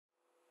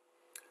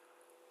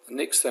the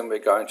next thing we're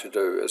going to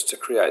do is to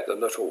create the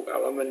little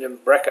aluminium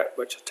bracket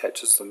which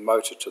attaches the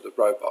motor to the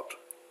robot.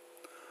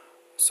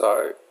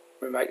 So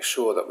we make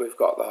sure that we've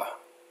got the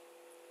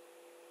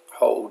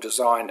whole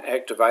design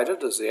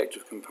activated as the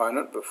active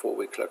component before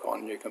we click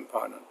on New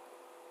Component.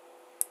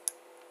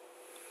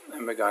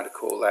 And we're going to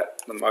call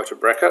that the motor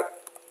bracket.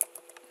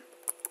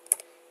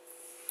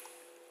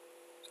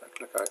 So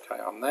click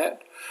OK on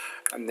that.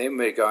 And then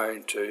we're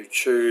going to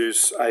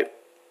choose a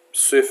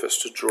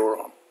surface to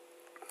draw on.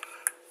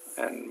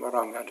 And what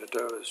I'm going to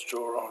do is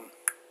draw on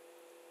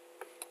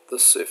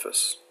this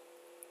surface.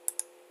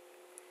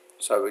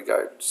 So we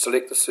go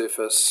select the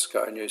surface,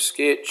 go New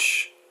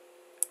Sketch,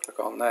 click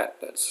on that,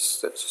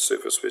 that's the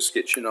surface we're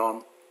sketching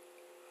on.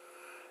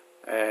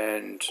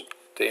 And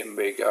then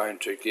we're going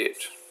to get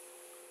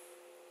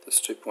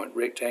this 2-point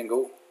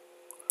rectangle.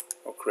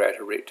 We'll create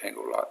a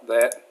rectangle like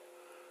that,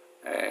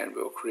 and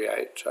we'll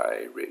create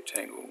a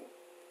rectangle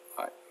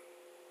like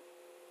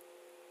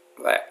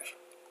that.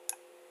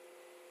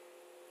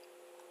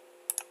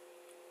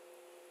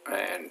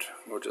 And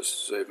we'll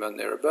just zoom in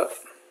there a bit.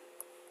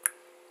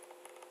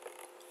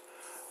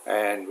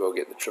 And we'll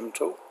get the trim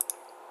tool,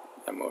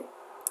 and we'll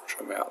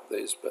trim out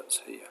these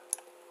bits here.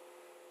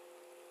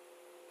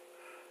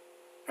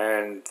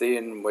 And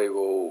then we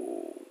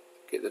will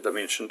get the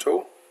dimension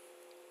tool,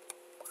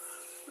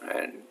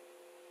 and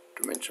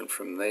dimension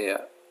from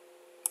there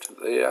to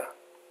there,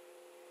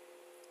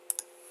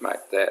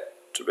 make that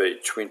to be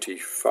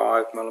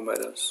 25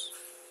 millimeters,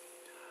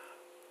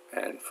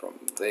 and from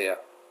there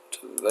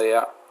to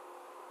there,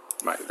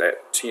 make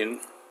that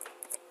 10.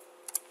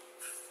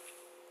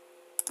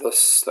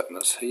 This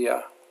thickness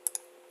here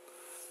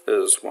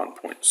is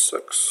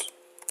 1.6,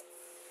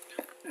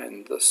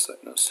 and this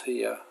thickness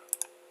here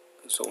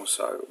is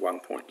also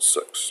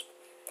 1.6.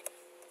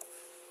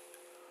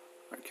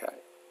 Okay,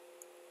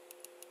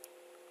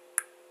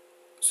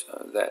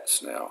 so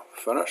that's now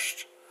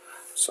finished.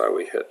 So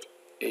we hit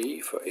E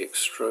for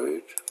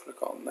extrude,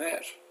 click on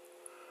that,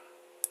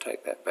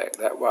 take that back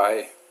that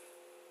way,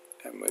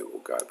 and we will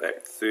go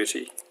back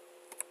 30.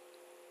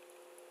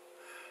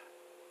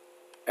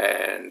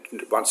 And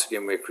once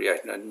again we're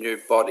creating a new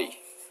body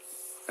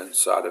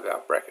inside of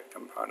our bracket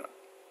component.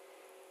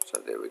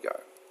 So there we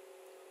go.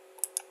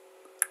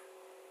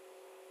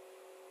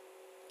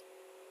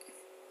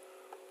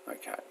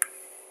 Okay.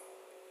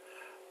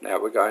 Now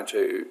we're going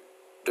to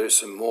do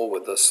some more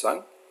with this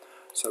thing.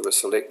 So we'll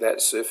select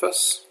that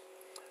surface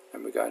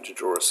and we're going to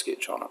draw a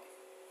sketch on it.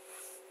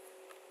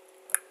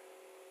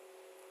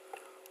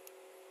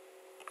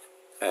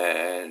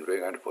 And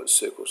we're going to put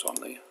circles on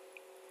there.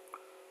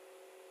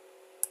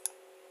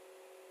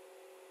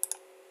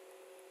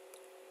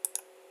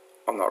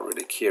 I'm not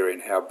really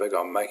caring how big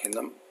I'm making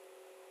them,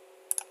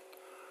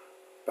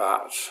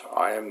 but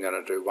I am going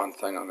to do one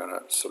thing. I'm going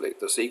to select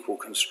this equal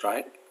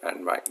constraint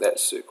and make that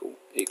circle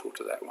equal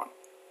to that one.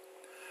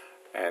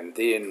 And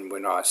then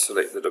when I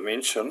select the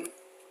dimension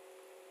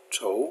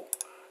tool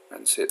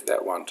and set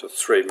that one to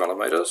 3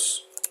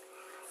 millimeters,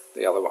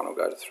 the other one will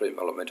go to 3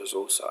 millimeters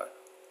also.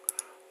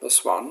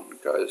 This one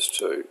goes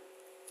to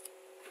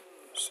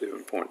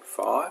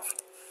 7.5.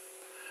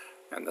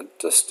 And the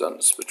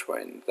distance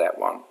between that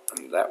one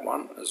and that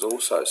one is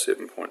also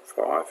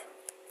 7.5.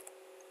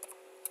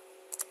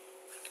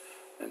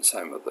 And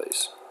same with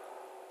these.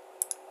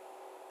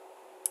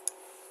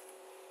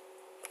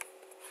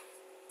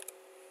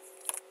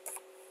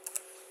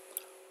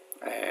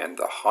 And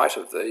the height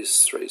of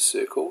these 3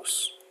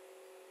 circles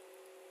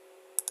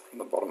from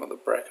the bottom of the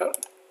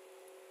bracket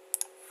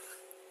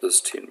is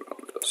 10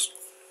 millimeters.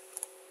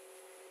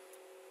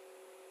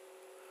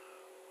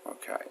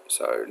 Okay,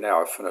 so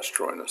now I've finished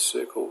drawing the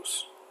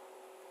circles.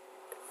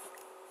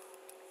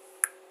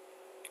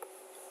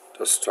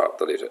 Just type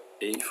the letter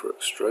E for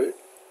extrude.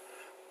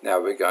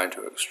 Now we're going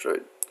to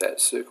extrude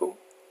that circle,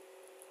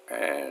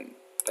 and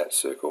that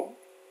circle,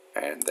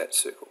 and that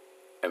circle.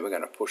 And we're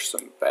going to push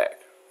them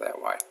back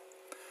that way.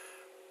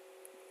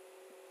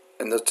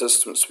 And the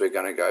distance we're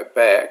going to go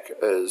back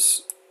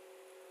is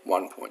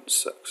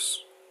 1.6.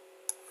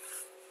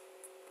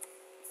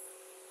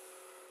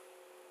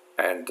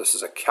 And this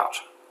is a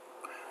cut.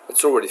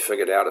 It's already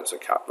figured out it's a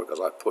cut because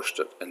I pushed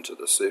it into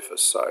the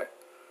surface, so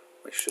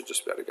we should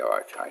just be able to go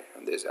OK.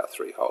 And there's our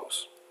 3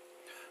 holes.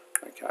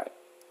 Okay,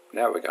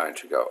 now we're going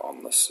to go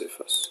on this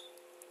surface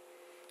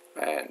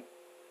and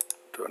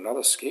do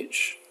another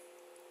sketch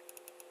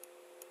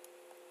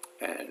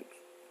and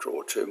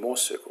draw 2 more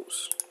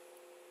circles.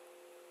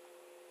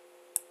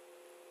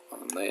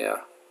 One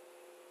there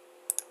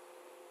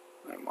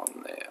and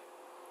one there.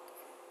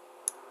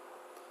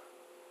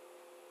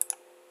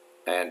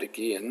 And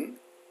again,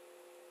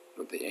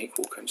 with the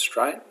equal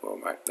constraint, we'll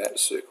make that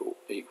circle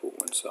equal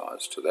in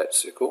size to that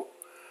circle,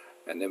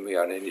 and then we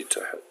only need to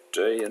hit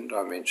D and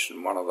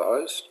dimension one of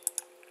those.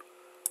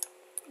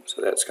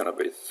 So that's going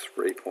to be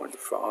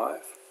 3.5,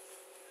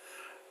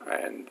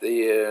 and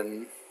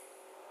then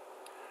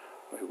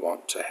we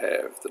want to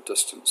have the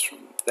distance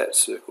from that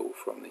circle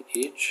from the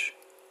edge.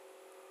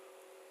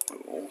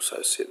 We'll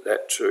also set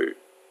that to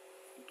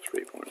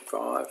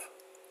 3.5,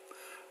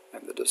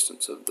 and the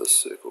distance of this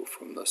circle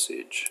from this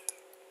edge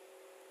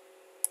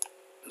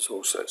is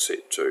also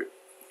set to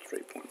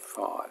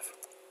 3.5,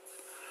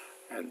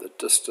 and the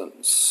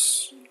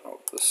distance of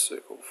this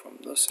circle from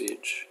this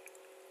edge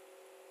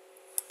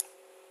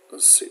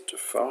is set to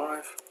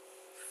 5,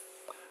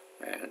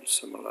 and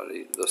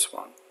similarly this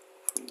one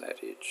from that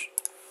edge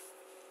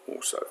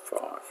also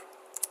 5.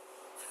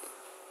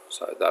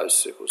 So those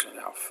circles are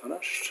now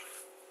finished.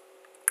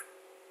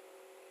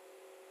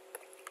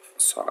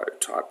 So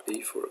type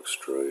E for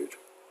extrude,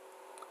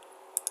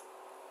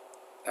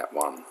 that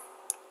one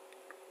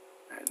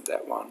and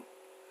that one,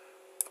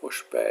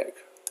 push back,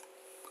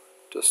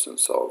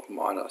 distance of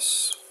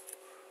minus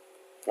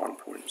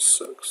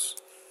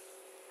 1.6,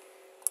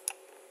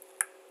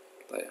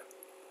 there.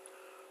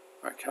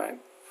 Okay,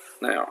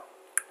 now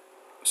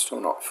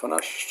still not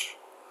finished.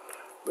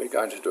 We're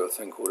going to do a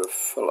thing called a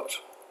fillet,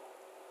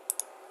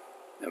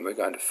 and we're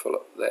going to fillet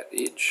that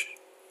edge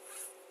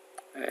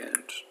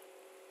and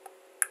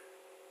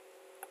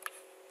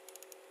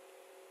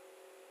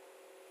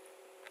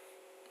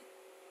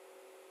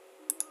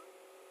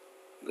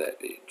that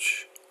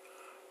edge,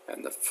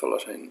 and the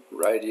filleting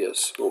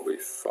radius will be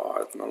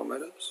 5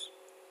 millimeters,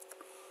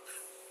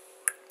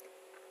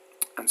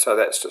 and so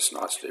that's just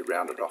nicely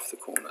rounded off the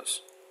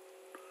corners,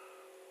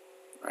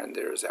 and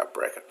there is our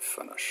bracket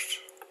finished.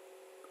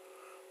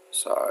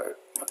 So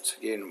once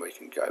again we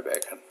can go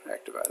back and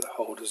activate the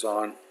whole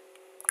design.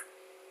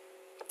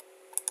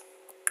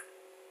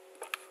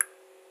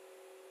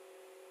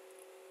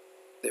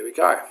 There we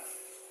go.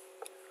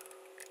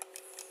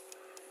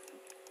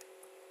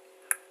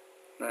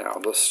 Now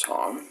this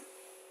time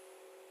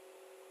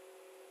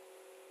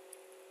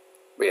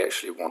we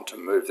actually want to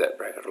move that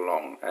bracket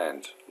along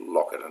and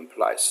lock it in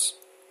place.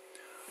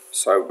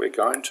 So we're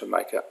going to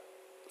make a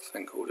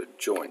thing called a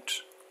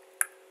joint.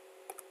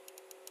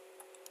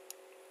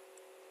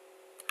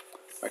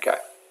 Okay,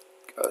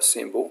 go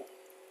assemble,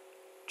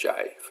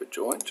 J for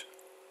joint.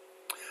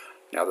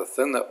 Now the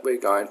thing that we're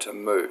going to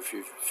move,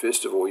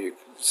 first of all you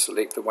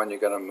select the one you're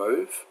going to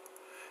move,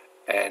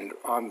 and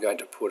I'm going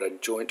to put a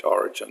joint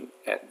origin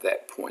at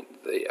that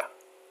point there.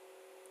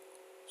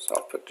 So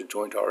I've picked a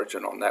joint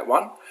origin on that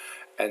one,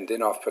 and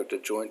then I've picked a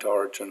joint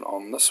origin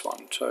on this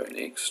one too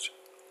next,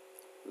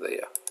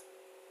 there.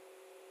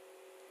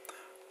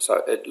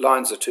 So it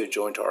lines the two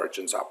joint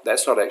origins up.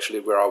 That's not actually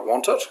where I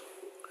want it.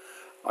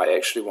 I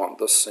actually want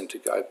this thing to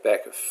go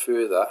back a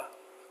further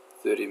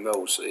 30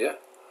 mils there.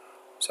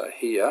 So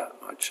here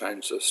I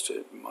change this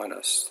to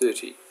minus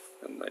 30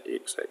 in the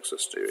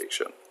x-axis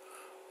direction.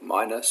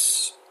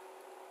 Minus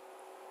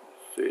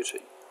 30.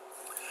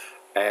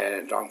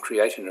 And I'm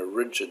creating a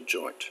rigid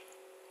joint.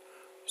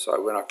 So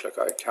when I click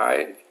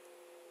OK,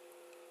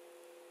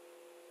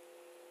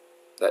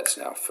 that's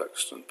now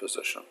fixed in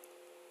position.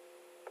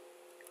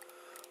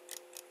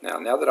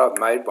 Now that I've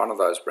made one of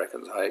those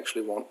brackets, I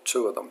actually want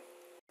two of them.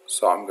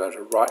 So I'm going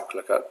to right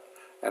click it,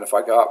 and if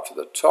I go up to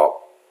the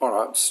top, oh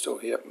no, it's still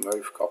here,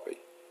 move copy.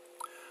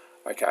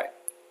 Okay,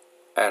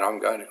 and I'm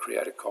going to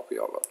create a copy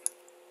of it.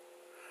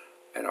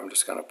 And I'm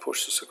just going to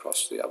push this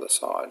across to the other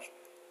side,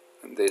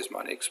 and there's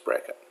my next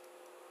bracket.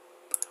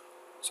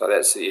 So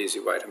that's the easy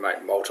way to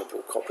make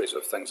multiple copies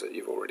of things that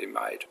you've already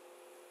made.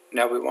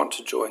 Now we want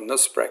to join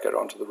this bracket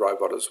onto the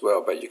robot as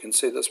well, but you can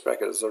see this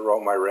bracket is the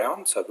wrong way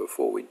around, so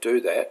before we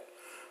do that,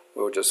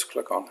 we'll just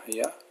click on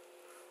here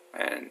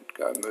and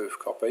go move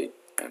copy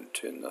and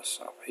turn this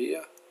up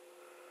here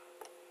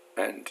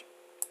and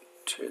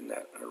turn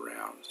that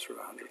around through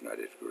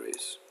 180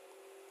 degrees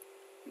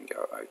and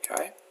go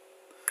OK,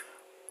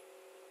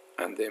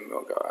 and then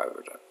we'll go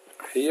over to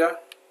here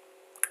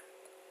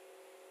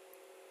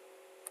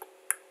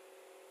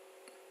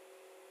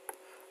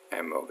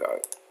and we'll go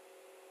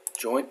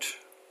joint,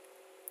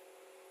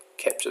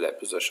 capture that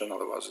position,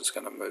 otherwise it's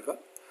going to move it,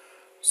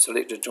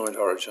 select a joint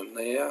origin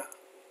there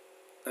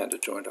and a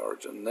joint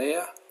origin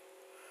there,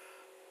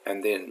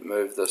 and then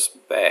move this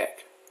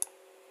back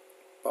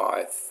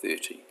by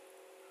 30.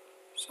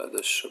 So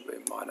this should be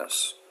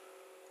minus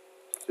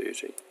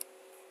 30.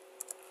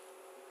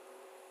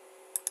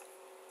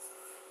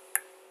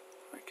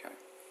 Okay.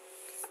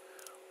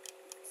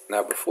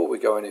 Now before we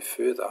go any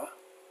further,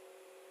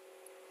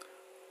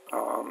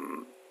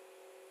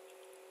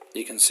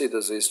 you can see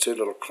there's these two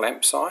little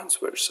clamp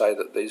signs which say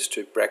that these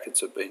two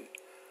brackets have been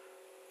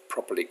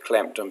properly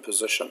clamped in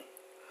position.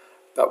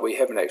 But we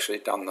haven't actually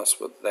done this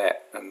with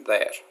that and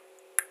that.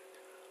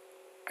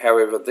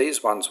 However,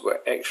 these ones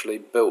were actually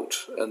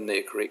built in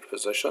their correct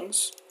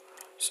positions.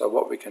 So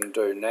what we can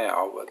do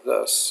now with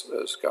this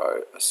is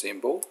go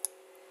assemble,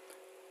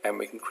 and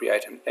we can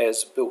create an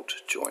as-built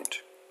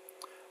joint.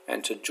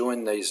 And to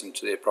join these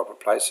into their proper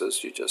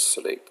places, you just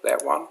select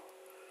that one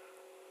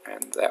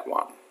and that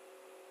one,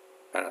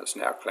 and it's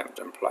now clamped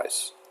in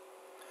place.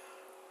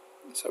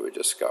 So we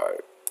just go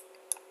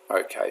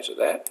OK to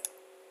that,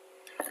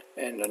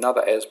 and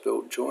another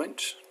as-built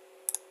joint,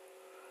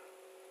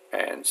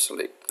 and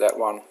select that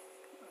one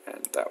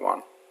and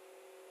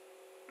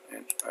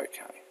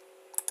OK.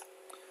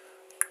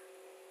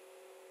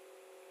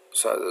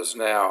 So there's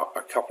now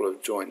a couple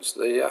of joints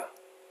there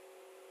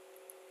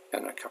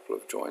and a couple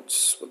of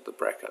joints with the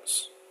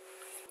brackets.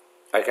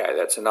 Okay,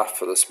 that's enough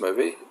for this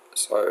movie.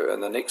 So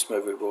in the next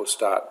movie we'll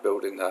start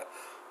building the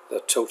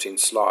tilting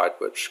slide,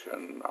 which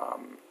can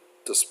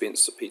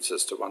dispense the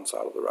pizzas to one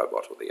side of the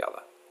robot or the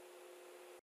other.